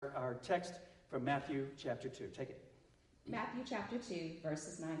our text from Matthew chapter 2. Take it. Matthew chapter 2,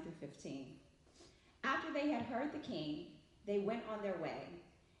 verses 9 through 15. After they had heard the king, they went on their way,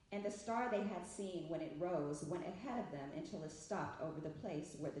 and the star they had seen when it rose went ahead of them until it stopped over the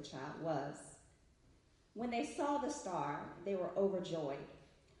place where the child was. When they saw the star, they were overjoyed.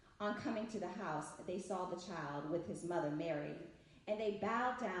 On coming to the house, they saw the child with his mother Mary, and they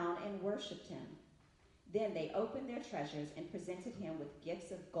bowed down and worshipped him. Then they opened their treasures and presented him with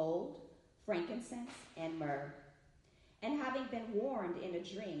gifts of gold, frankincense, and myrrh. And having been warned in a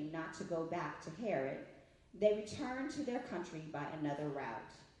dream not to go back to Herod, they returned to their country by another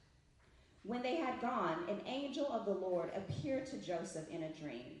route. When they had gone, an angel of the Lord appeared to Joseph in a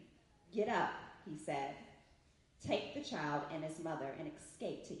dream. "Get up," he said. "Take the child and his mother and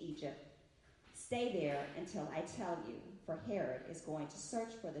escape to Egypt. Stay there until I tell you, for Herod is going to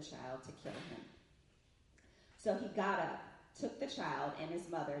search for the child to kill him." So he got up, took the child and his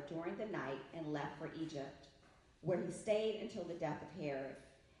mother during the night, and left for Egypt, where he stayed until the death of Herod.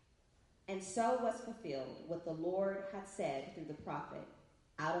 And so was fulfilled what the Lord had said through the prophet,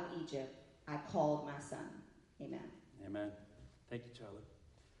 "Out of Egypt I called my son." Amen. Amen. Thank you, Charlie.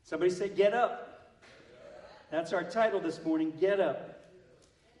 Somebody say, "Get up." That's our title this morning, Get Up.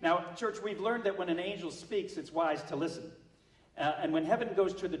 Now, church, we've learned that when an angel speaks, it's wise to listen. And when heaven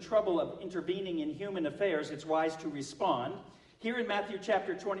goes to the trouble of intervening in human affairs, it's wise to respond. Here in Matthew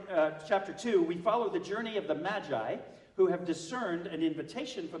chapter 2, we follow the journey of the Magi, who have discerned an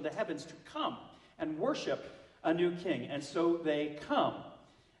invitation from the heavens to come and worship a new king. And so they come.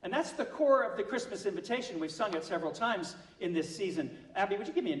 And that's the core of the Christmas invitation. We've sung it several times in this season. Abby, would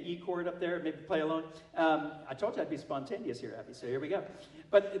you give me an E chord up there? Maybe play along. I told you I'd be spontaneous here, Abby, so here we go.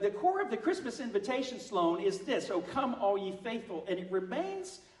 But the core of the Christmas invitation, Sloan, is this: "O come, all ye faithful." And it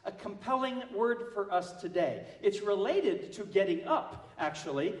remains a compelling word for us today. It's related to getting up,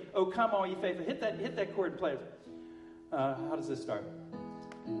 actually. "O come, all ye faithful." Hit that chord and play it. How does this start?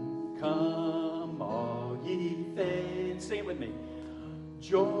 Come, all ye faithful. Sing it with me.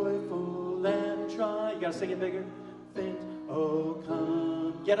 Joyful and triumphant. You got to sing it bigger. Oh,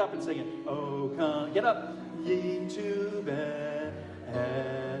 come. Get up and sing it. Oh, come. Get up. Ye to Bethlehem.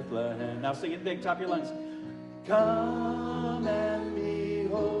 Now sing it big, top of your lungs. Come and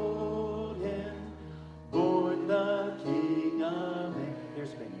behold him, born the King of men.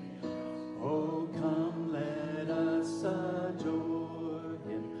 Here's the big. Oh, come, let us adore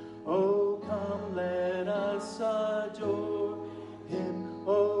him. Oh, come, let us adore him.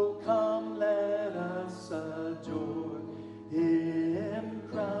 Oh, come, let us adore him,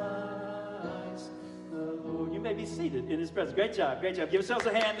 Christ the Lord. You may be seated in his presence. Great job, great job. Give yourselves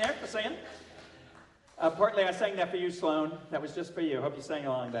a hand there for singing. Partly I sang that for you, Sloan. That was just for you. I hope you sang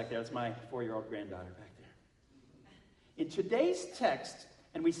along back there. It's my 4-year-old granddaughter back there. In today's text,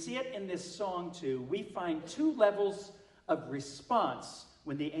 and we see it in this song too, we find two levels of response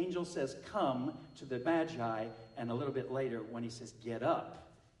when the angel says, "Come," to the Magi, and a little bit later when he says, "Get up,"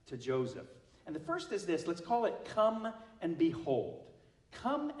 to Joseph. And the first is this: let's call it "Come and Behold."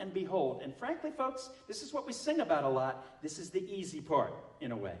 Come and behold. And frankly, folks, this is what we sing about a lot. This is the easy part,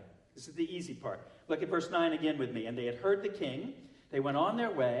 in a way. This is the easy part. Look at verse 9 again with me. "And they had heard the king. They went on their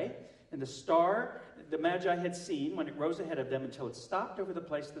way, and the star the Magi had seen when it rose ahead of them until it stopped over the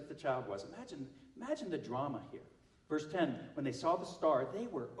place that the child was." Imagine the drama here. Verse 10, "When they saw the star, they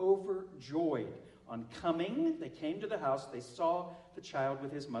were overjoyed. On coming, they came to the house. They saw the child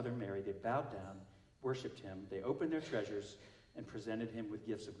with his mother Mary. They bowed down, worshipped him. They opened their treasures and presented him with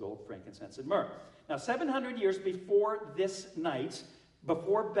gifts of gold, frankincense, and myrrh." Now, 700 years before this night,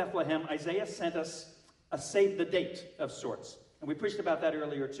 before Bethlehem, Isaiah sent us a save the date of sorts. And we preached about that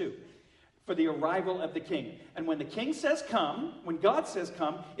earlier too, for the arrival of the king. And when the king says come, when God says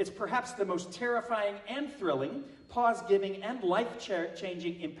come, it's perhaps the most terrifying and thrilling, pause-giving and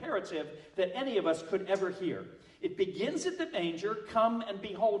life-changing imperative that any of us could ever hear. It begins at the manger, "Come and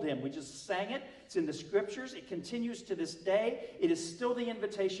behold him." We just sang it. It's in the scriptures. It continues to this day. It is still the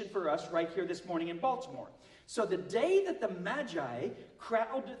invitation for us right here this morning in Baltimore. So the day that the Magi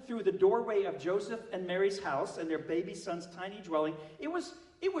crowded through the doorway of Joseph and Mary's house and their baby son's tiny dwelling, it was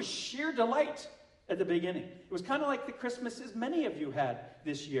sheer delight at the beginning. It was kind of like the Christmases many of you had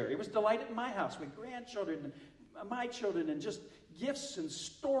this year. It was delight at my house with grandchildren and my children, and just gifts and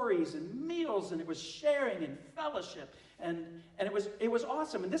stories and meals, and it was sharing and fellowship, and it was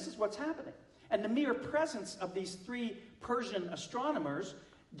awesome. And this is what's happening. And the mere presence of these 3 Persian astronomers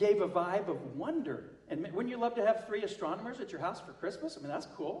gave a vibe of wonder. And wouldn't you love to have 3 astronomers at your house for Christmas? I mean, that's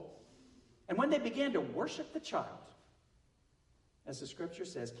cool. And when they began to worship the child, as the scripture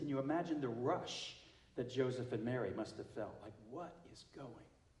says, can you imagine the rush that Joseph and Mary must have felt? Like, what is going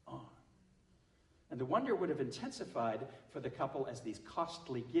on? And the wonder would have intensified for the couple as these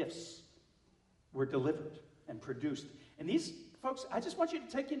costly gifts were delivered and produced. And these, folks, I just want you to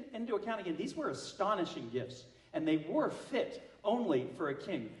take into account again, these were astonishing gifts. And they were fit only for a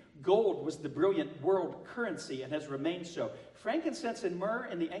king. Gold was the brilliant world currency and has remained so. Frankincense and myrrh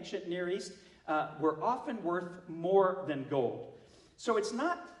in the ancient Near East were often worth more than gold. So it's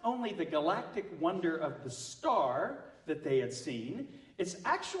not only the galactic wonder of the star that they had seen, it's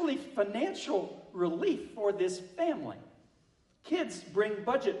actually financial relief for this family. Kids bring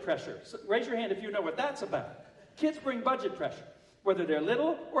budget pressure. So raise your hand if you know what that's about. Kids bring budget pressure, whether they're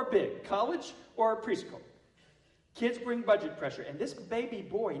little or big, college or preschool. Kids bring budget pressure. And this baby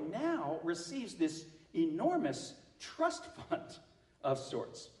boy now receives this enormous trust fund of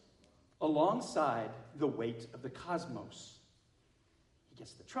sorts, alongside the weight of the cosmos. He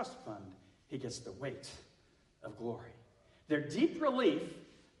gets the trust fund. He gets the weight of glory. Their deep relief,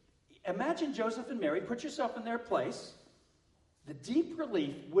 imagine Joseph and Mary, put yourself in their place. The deep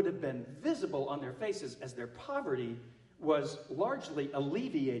relief would have been visible on their faces as their poverty was largely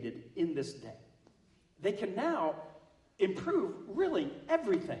alleviated in this day. They can now improve really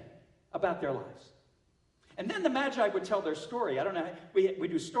everything about their lives. And then the Magi would tell their story. I don't know, we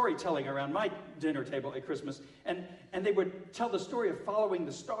do storytelling around my dinner table at Christmas, and they would tell the story of following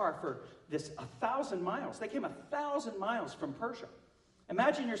the star for this 1,000 miles. They came 1,000 miles from Persia.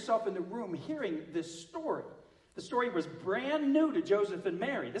 Imagine yourself in the room hearing this story. The story was brand new to Joseph and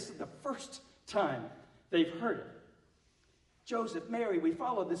Mary. This is the first time they've heard it. Joseph, Mary, we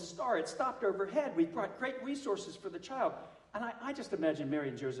followed this star. It stopped overhead. We brought great resources for the child. And I just imagine Mary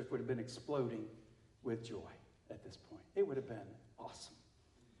and Joseph would have been exploding with joy at this point. It would have been awesome.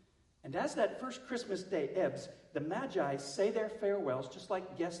 And as that first Christmas day ebbs, the Magi say their farewells, just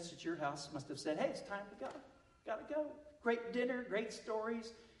like guests at your house must have said, hey, it's time to go. Gotta go. Great dinner, great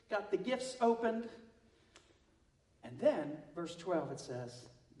stories. Got the gifts opened. And then, verse 12, it says,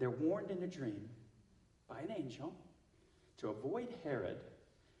 they're warned in a dream by an angel to avoid Herod.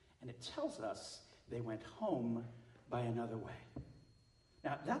 And it tells us they went home by another way.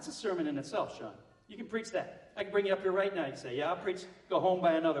 Now, that's a sermon in itself, Sean. You can preach that. I can bring you up here right now. You say, yeah, I'll preach, go home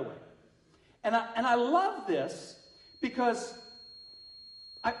by another way. And I love this because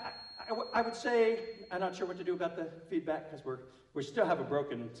I would say, I'm not sure what to do about the feedback because we still have a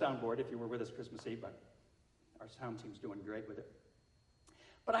broken soundboard if you were with us Christmas Eve, but our sound team's doing great with it.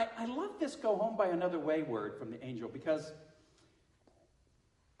 But I love this go home by another way word from the angel because,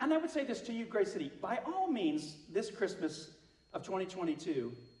 and I would say this to you, Grace City, by all means, this Christmas of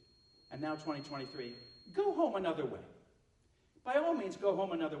 2022 and now 2023, go home another way. By all means, go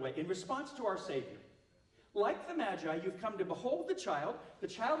home another way in response to our Savior. Like the Magi, you've come to behold the child. The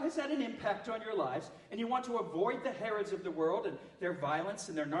child has had an impact on your lives, and you want to avoid the Herods of the world and their violence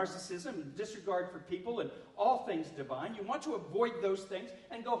and their narcissism and disregard for people and all things divine. You want to avoid those things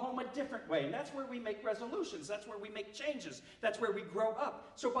and go home a different way. And that's where we make resolutions. That's where we make changes. That's where we grow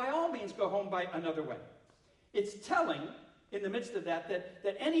up. So by all means, go home by another way. It's telling in the midst of that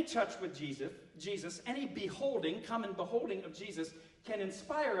any touch with Jesus, any common beholding of Jesus can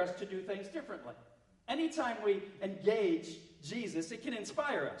inspire us to do things differently. Anytime we engage Jesus, it can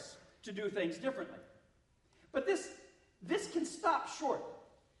inspire us to do things differently. But this can stop short.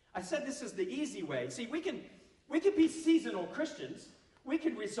 I said this is the easy way. See, we can be seasonal Christians. We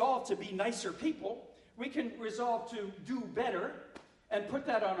can resolve to be nicer people. We can resolve to do better and put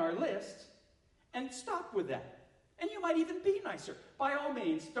that on our list and stop with that. And you might even be nicer. By all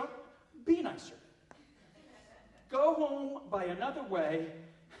means, don't be nicer. Go home by another way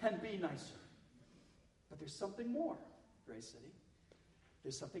and be nicer. But there's something more, Grace City.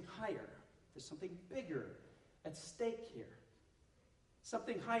 There's something higher. There's something bigger at stake here.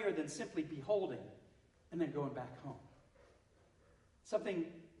 Something higher than simply beholding and then going back home. Something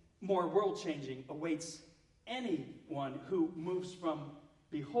more world-changing awaits anyone who moves from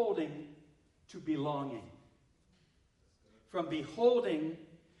beholding to belonging. From beholding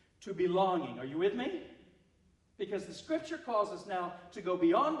to belonging. Are you with me? Because the scripture calls us now to go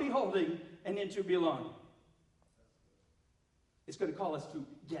beyond beholding and into belonging. It's going to call us to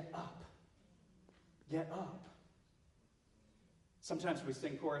get up. Get up. Sometimes we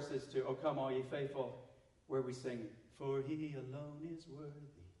sing choruses to O Come All Ye Faithful, where we sing, For He alone is worthy.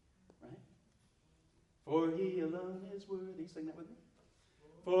 Right? For He alone is worthy. Sing that with me.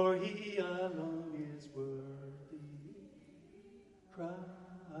 For He alone is worthy. Christ.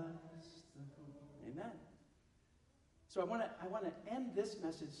 Amen. So I want to end this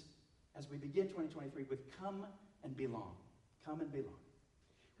message as we begin 2023 with come and belong. Come and belong.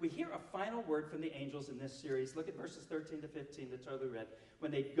 We hear a final word from the angels in this series. Look at verses 13 to 15 that Charlie read.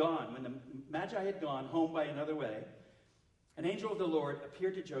 When they'd gone, when the Magi had gone home by another way. An angel of the Lord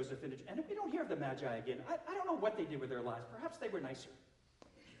appeared to Joseph, and we don't hear of the Magi again. I don't know what they did with their lives. Perhaps they were nicer.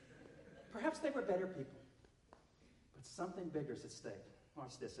 Perhaps they were better people. But something bigger is at stake.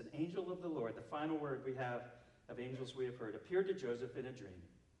 Watch this. An angel of the Lord, the final word we have of angels we have heard, appeared to Joseph in a dream.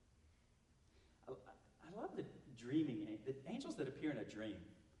 I love the angels that appear in a dream.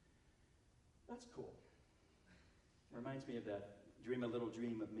 That's cool. Reminds me of that Dream a Little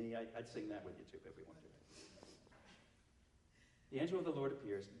Dream of Me. I'd sing that with you too if we wanted to. The angel of the Lord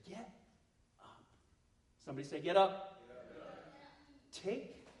appears. Get up. Somebody say, get up.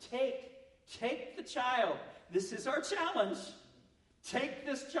 Take the child. This is our challenge. Take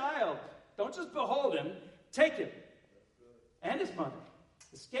this child. Don't just behold him. Take him. And his mother.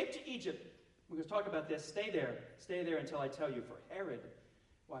 Escape to Egypt. We're going to talk about this. Stay there. Stay there until I tell you. For Herod,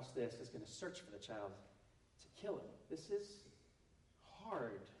 watch this, is going to search for the child to kill him. This is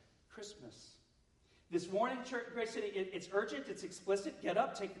hard. Christmas. This warning, Church, Grace City, it's urgent, it's explicit. Get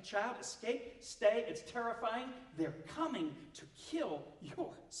up, take the child, escape, stay. It's terrifying. They're coming to kill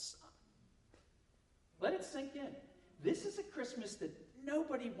your son. Let it sink in. This is a Christmas that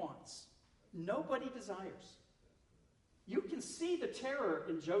nobody wants. Nobody desires. You can see the terror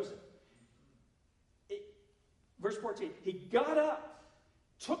in Joseph. Verse 14, he got up,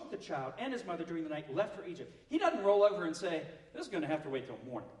 took the child and his mother during the night, left for Egypt. He doesn't roll over and say, this is going to have to wait till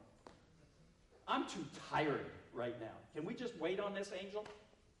morning. I'm too tired right now. Can we just wait on this, angel?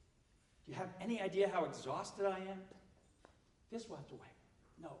 Do you have any idea how exhausted I am? This will have to wait.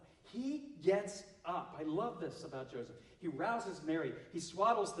 No, he gets up. I love this about Joseph. He rouses Mary. He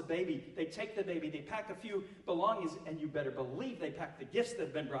swaddles the baby. They take the baby. They pack a few belongings, and you better believe they pack the gifts that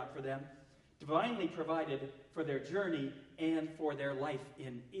have been brought for them, divinely provided for their journey and for their life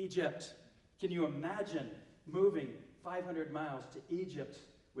in Egypt. Can you imagine moving 500 miles to Egypt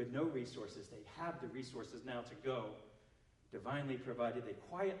with no resources? They have the resources now to go. Divinely provided, they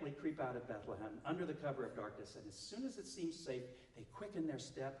quietly creep out of Bethlehem under the cover of darkness, and as soon as it seems safe, they quicken their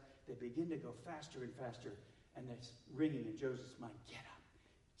step. They begin to go faster and faster, and it's ringing in Joseph's mind,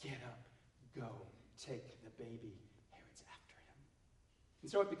 get up, go, take the baby. Herod's after him. And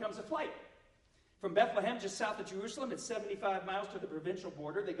so it becomes a flight. From Bethlehem, just south of Jerusalem, it's 75 miles to the provincial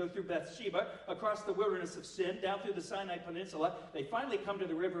border. They go through Bathsheba, across the wilderness of Sin, down through the Sinai Peninsula. They finally come to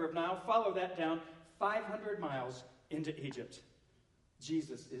the river of Nile, follow that down 500 miles into Egypt.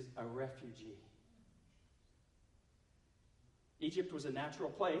 Jesus is a refugee. Egypt was a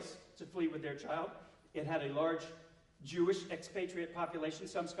natural place to flee with their child. It had a large Jewish expatriate population.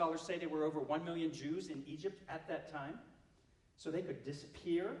 Some scholars say there were over 1 million Jews in Egypt at that time. So they could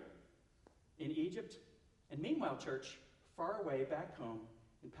disappear in Egypt. And meanwhile, church, far away back home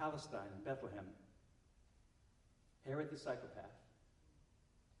in Palestine, in Bethlehem, Herod the psychopath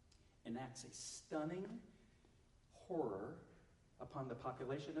enacts a stunning horror upon the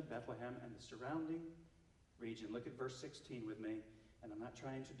population of Bethlehem and the surrounding region. Look at verse 16 with me. And I'm not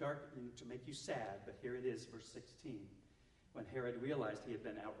trying to make you sad, but here it is, verse 16. When Herod realized he had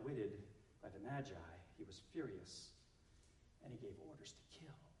been outwitted by the Magi, he was furious, and he gave orders to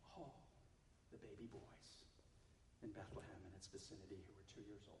kill all the baby boys in Bethlehem and its vicinity who were 2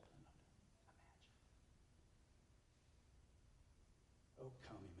 years old and under. Imagine. Oh,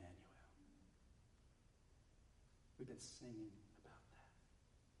 come, Emmanuel. We've been singing about that.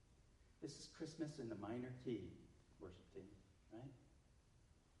 This is Christmas in the minor key, worship team, right?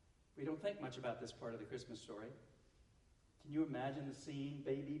 We don't think much about this part of the Christmas story. Can you imagine the scene?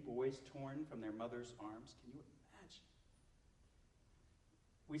 Baby boys torn from their mother's arms. Can you imagine?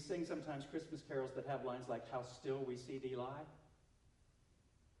 We sing sometimes Christmas carols that have lines like, how still we see thee lie.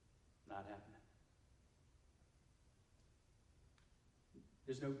 Not happening.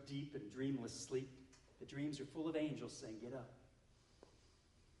 There's no deep and dreamless sleep. The dreams are full of angels saying, get up.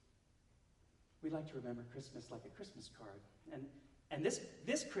 We like to remember Christmas like a Christmas card. And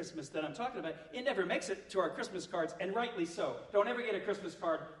this Christmas that I'm talking about, it never makes it to our Christmas cards, and rightly so. Don't ever get a Christmas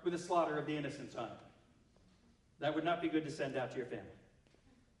card with the slaughter of the innocents on it. That would not be good to send out to your family.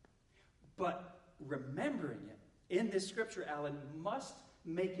 But remembering it in this scripture, Alan, must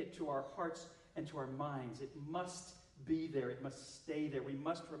make it to our hearts and to our minds. It must be there. It must stay there. We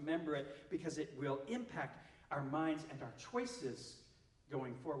must remember it because it will impact our minds and our choices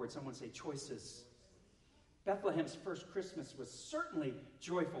going forward. Someone say choices. Betlehem's first Christmas was certainly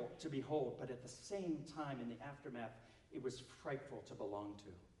joyful to behold, but at the same time, in the aftermath, it was frightful to belong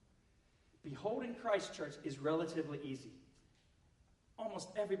to. Beholding Christ, church, is relatively easy. Almost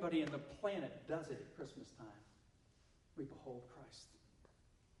everybody on the planet does it at Christmas time. We behold Christ.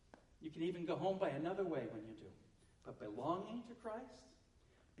 You can even go home by another way when you do. But belonging to Christ,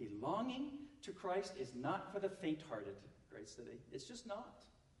 Belonging to Christ is not for the faint-hearted, Grace City. It's just not.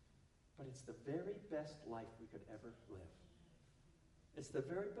 But it's the very best life we could ever live. It's the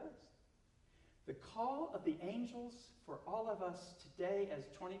very best. The call of the angels for all of us today as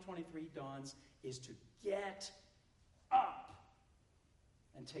 2023 dawns is to get up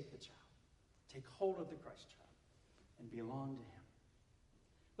and take the child. Take hold of the Christ child and belong to him.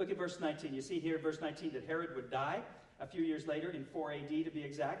 Look at verse 19. You see here in verse 19 that Herod would die a few years later in 4 AD to be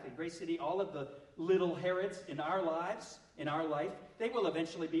exact. In Grace City, all of the little Herods in our lives, in our life, they will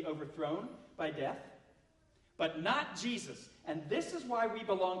eventually be overthrown by death. But not Jesus. And this is why we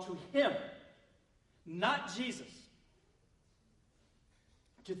belong to him, not Jesus.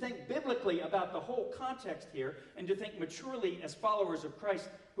 To think biblically about the whole context here, and to think maturely as followers of Christ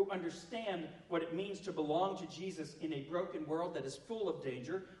who understand what it means to belong to Jesus in a broken world that is full of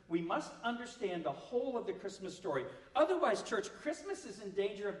danger, we must understand the whole of the Christmas story. Otherwise, church, Christmas is in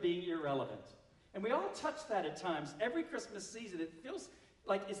danger of being irrelevant. And we all touch that at times. Every Christmas season, it feels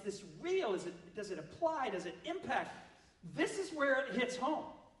like, is this real? Does it apply? Does it impact? This is where it hits home.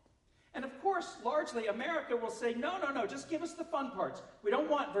 And of course, largely, America will say, no, just give us the fun parts. We don't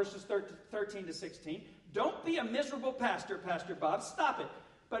want verses 13 to 16. Don't be a miserable pastor, Pastor Bob. Stop it.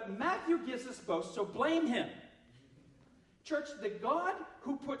 But Matthew gives us both, so blame him. Church, the God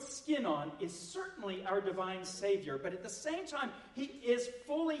who puts skin on is certainly our divine Savior, but at the same time, he is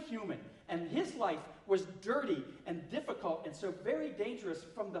fully human. And his life was dirty and difficult and so very dangerous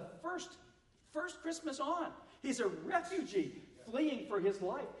from the first Christmas on. He's a refugee fleeing for his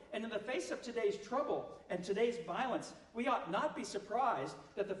life. And in the face of today's trouble and today's violence, we ought not be surprised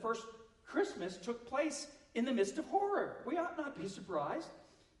that the first Christmas took place in the midst of horror. We ought not be surprised.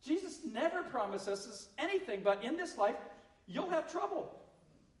 Jesus never promised us anything, but in this life, you'll have trouble.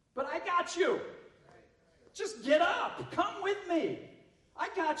 But I got you. Just get up. Come with me. I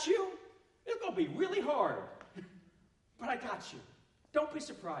got you. It's going to be really hard. But I got you. Don't be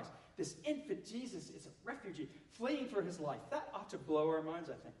surprised. This infant Jesus is a refugee fleeing for his life. That ought to blow our minds,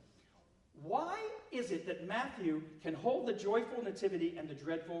 I think. Why is it that Matthew can hold the joyful nativity and the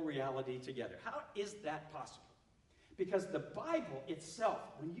dreadful reality together? How is that possible? Because the Bible itself,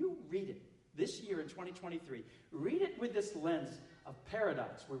 when you read it this year in 2023, read it with this lens of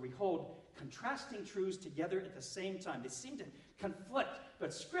paradox, where we hold contrasting truths together at the same time. They seem to conflict,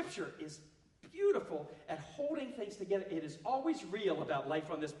 but Scripture is beautiful at holding things together. It is always real about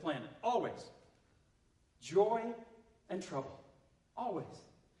life on this planet. Always. Joy and trouble. Always.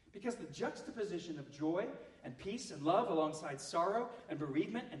 Because the juxtaposition of joy and peace and love alongside sorrow and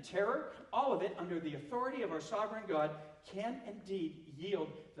bereavement and terror, all of it under the authority of our sovereign God, can indeed yield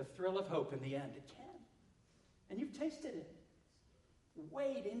the thrill of hope in the end. It can. And you've tasted it.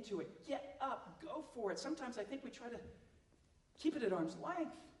 Wade into it. Get up. Go for it. Sometimes I think we try to keep it at arm's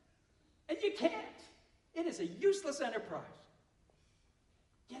length. And you can't. It is a useless enterprise.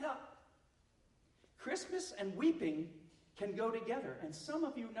 Get up. Christmas and weeping can go together. And some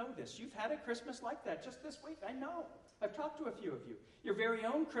of you know this. You've had a Christmas like that just this week. I know. I've talked to a few of you. Your very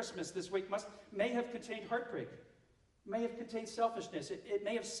own Christmas this week may have contained heartbreak. May have contained selfishness. It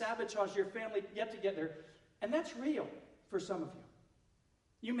may have sabotaged your family get-together. And that's real for some of you.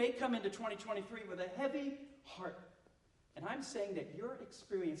 You may come into 2023 with a heavy heart. And I'm saying that your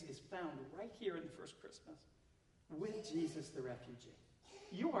experience is found right here in the first Christmas with Jesus the refugee.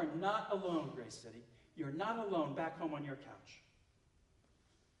 You are not alone, Grace City. You're not alone back home on your couch.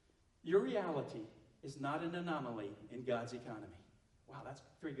 Your reality is not an anomaly in God's economy. Wow, that's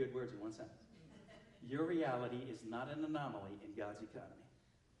 3 good words in one sentence. Your reality is not an anomaly in God's economy.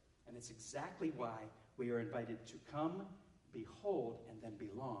 And it's exactly why we are invited to come, behold, and then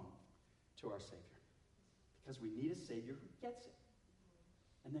belong to our Savior. Because we need a Savior who gets it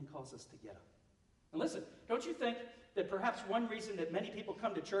and then calls us to get up. And listen, don't you think that perhaps one reason that many people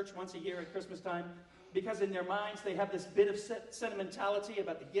come to church once a year at Christmas time, because in their minds they have this bit of sentimentality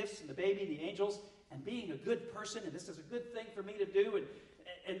about the gifts and the baby, the angels, and being a good person, and this is a good thing for me to do,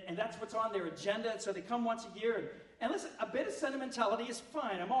 and that's what's on their agenda, and so they come once a year. And listen, a bit of sentimentality is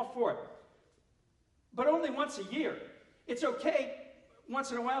fine. I'm all for it. But only once a year. It's okay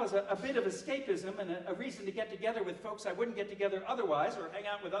once in a while as a bit of escapism and a reason to get together with folks I wouldn't get together otherwise or hang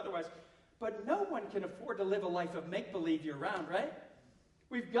out with otherwise. But no one can afford to live a life of make-believe year-round, right?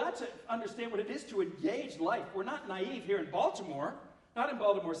 We've got to understand what it is to engage life. We're not naive here in Baltimore. Not in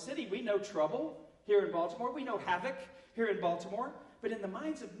Baltimore City. We know trouble here in Baltimore. We know havoc here in Baltimore. But in the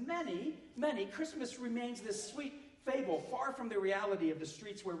minds of many, many, Christmas remains this sweet fable, far from the reality of the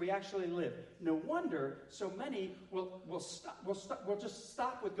streets where we actually live. No wonder so many will just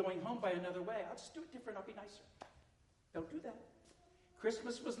stop with going home by another way. I'll just do it different. I'll be nicer. Don't do that.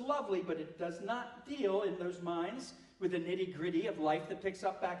 Christmas was lovely, but it does not deal in those minds with the nitty-gritty of life that picks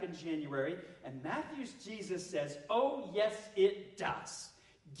up back in January. And Matthew's Jesus says, oh, yes, it does.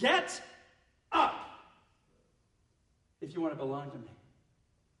 Get up if you want to belong to me.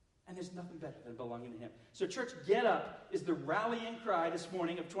 And there's nothing better than belonging to him. So church, get up is the rallying cry this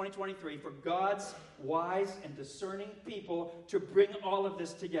morning of 2023 for God's wise and discerning people to bring all of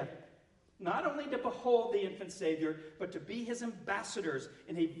this together. Not only to behold the infant Savior, but to be his ambassadors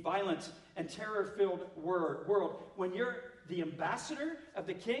in a violent and terror-filled world. When you're the ambassador of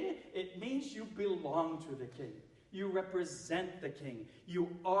the King, it means you belong to the King. You represent the King. You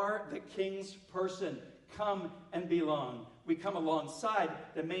are the King's person. Come and belong. We come alongside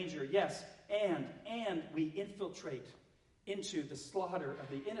the manger, yes, and we infiltrate into the slaughter of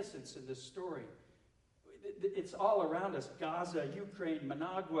the innocents in this story. It's all around us. Gaza, Ukraine,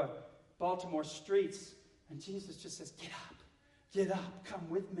 Managua, Baltimore streets. And Jesus just says, get up, come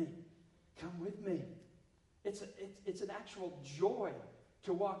with me. Come with me. It's an actual joy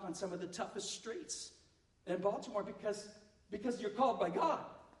to walk on some of the toughest streets in Baltimore because you're called by God.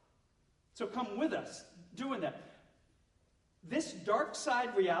 So come with us doing that. This dark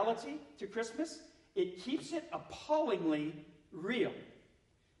side reality to Christmas, it keeps it appallingly real.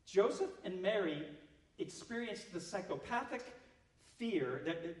 Joseph and Mary experienced the psychopathic fear,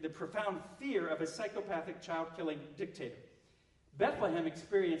 the profound fear of a psychopathic child-killing dictator. Bethlehem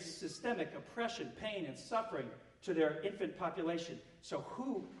experienced systemic oppression, pain, and suffering to their infant population. So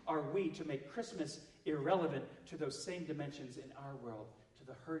who are we to make Christmas irrelevant to those same dimensions in our world, to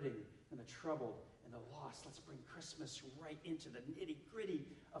the hurting and the troubled and the lost? Let's bring Christmas right into the nitty-gritty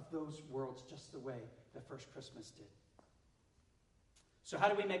of those worlds, just the way the first Christmas did. So how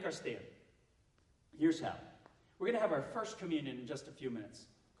do we make our stand? Here's how. We're going to have our first communion in just a few minutes.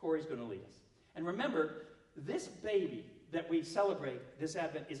 Corey's going to lead us. And remember, this baby that we celebrate this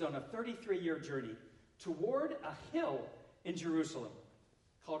Advent is on a 33-year journey toward a hill in Jerusalem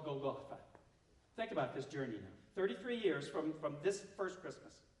called Golgotha. Think about this journey now. 33 years from this first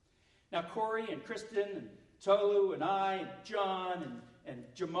Christmas. Now, Corey and Kristen and Tolu and I and John and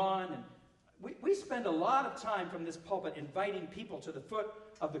Jaman, and we spend a lot of time from this pulpit inviting people to the foot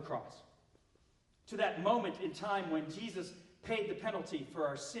of the cross. To that moment in time when Jesus paid the penalty for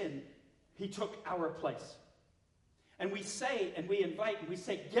our sin, he took our place. And we say, and we invite, and we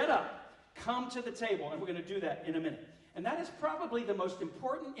say, get up, come to the table, and we're going to do that in a minute. And that is probably the most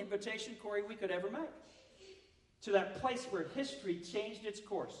important invitation, Corey, we could ever make. To that place where history changed its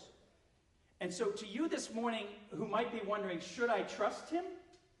course. And so to you this morning who might be wondering, should I trust him?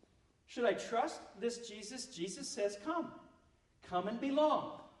 Should I trust this Jesus? Jesus says, come. Come and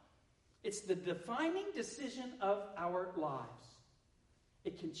belong. It's the defining decision of our lives.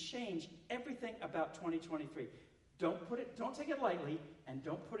 It can change everything about 2023. Don't take it lightly, and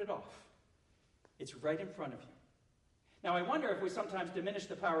don't put it off. It's right in front of you. Now, I wonder if we sometimes diminish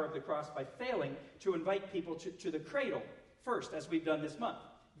the power of the cross by failing to invite people to the cradle first, as we've done this month,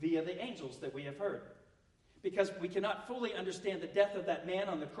 via the angels that we have heard. Because we cannot fully understand the death of that man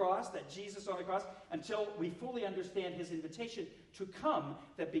on the cross, that Jesus on the cross, until we fully understand his invitation to come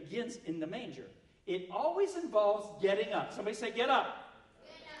that begins in the manger. It always involves getting up. Somebody say, get up.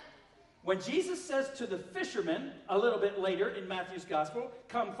 When Jesus says to the fishermen, a little bit later in Matthew's gospel,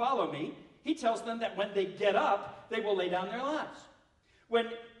 come follow me, he tells them that when they get up, they will lay down their lives. When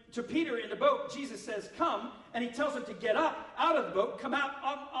to Peter in the boat, Jesus says, come, and he tells him to get up out of the boat, come out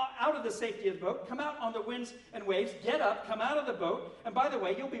of the safety of the boat, come out on the winds and waves, get up, come out of the boat, and by the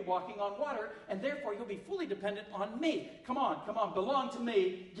way, you'll be walking on water, and therefore you'll be fully dependent on me. Come on, belong to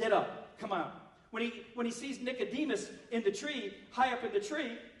me, get up, come out. When he sees Nicodemus in the tree, high up in the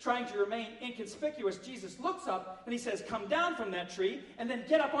tree, trying to remain inconspicuous, Jesus looks up and he says, come down from that tree and then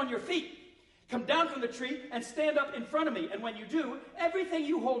get up on your feet. Come down from the tree and stand up in front of me. And when you do, everything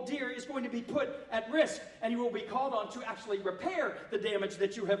you hold dear is going to be put at risk. And you will be called on to actually repair the damage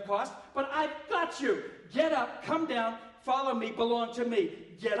that you have caused. But I've got you. Get up, come down, follow me, belong to me.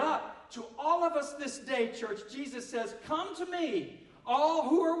 Get up. To all of us this day, church, Jesus says, come to me, all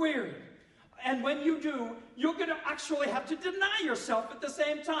who are weary. And when you do, you're going to actually have to deny yourself at the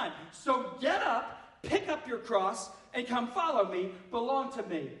same time. So get up, pick up your cross, and come follow me, belong to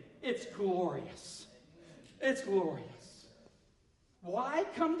me. It's glorious. It's glorious. Why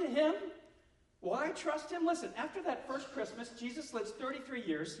come to him? Why trust him? Listen, after that first Christmas, Jesus lived 33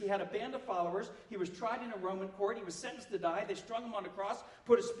 years. He had a band of followers. He was tried in a Roman court. He was sentenced to die. They strung him on a cross,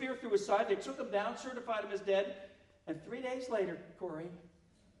 put a spear through his side. They took him down, certified him as dead. And 3 days later, Corey,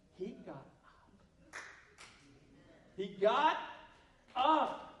 he got up. He got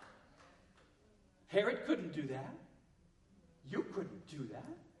up. Herod couldn't do that. You couldn't do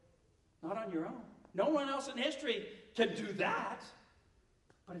that. Not on your own. No one else in history can do that.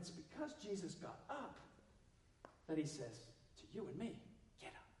 But it's because Jesus got up that he says to you and me, get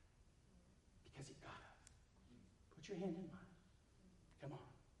up. Because he got up. Put your hand in mine. Come on.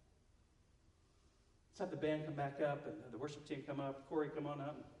 Let's have the band come back up and the worship team come up. Corey, come on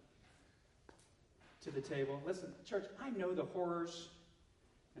up to the table. Listen, church, I know the horrors,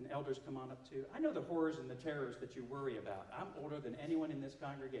 and elders come on up too. I know the horrors and the terrors that you worry about. I'm older than anyone in this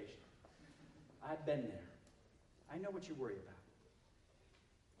congregation. I've been there. I know what you worry about.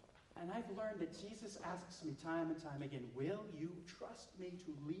 And I've learned that Jesus asks me time and time again, will you trust me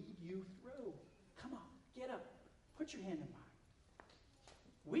to lead you through? Come on, get up. Put your hand in mine.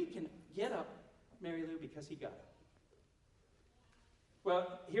 We can get up, Mary Lou, because he got up.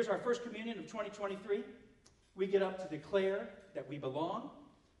 Well, here's our first communion of 2023. We get up to declare that we belong.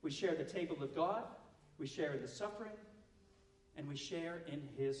 We share the table of God. We share in the suffering. And we share in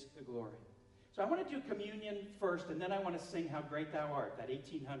his glory. So I want to do communion first, and then I want to sing How Great Thou Art, that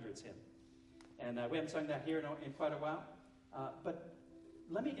 1800s hymn. And we haven't sung that here in quite a while. But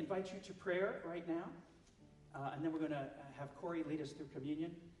let me invite you to prayer right now. And then we're going to have Corey lead us through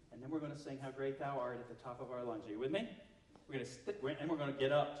communion. And then we're going to sing How Great Thou Art at the top of our lungs. Are you with me? We're going to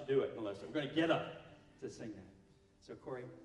get up to do it, Melissa. We're going to get up to sing that. So Corey,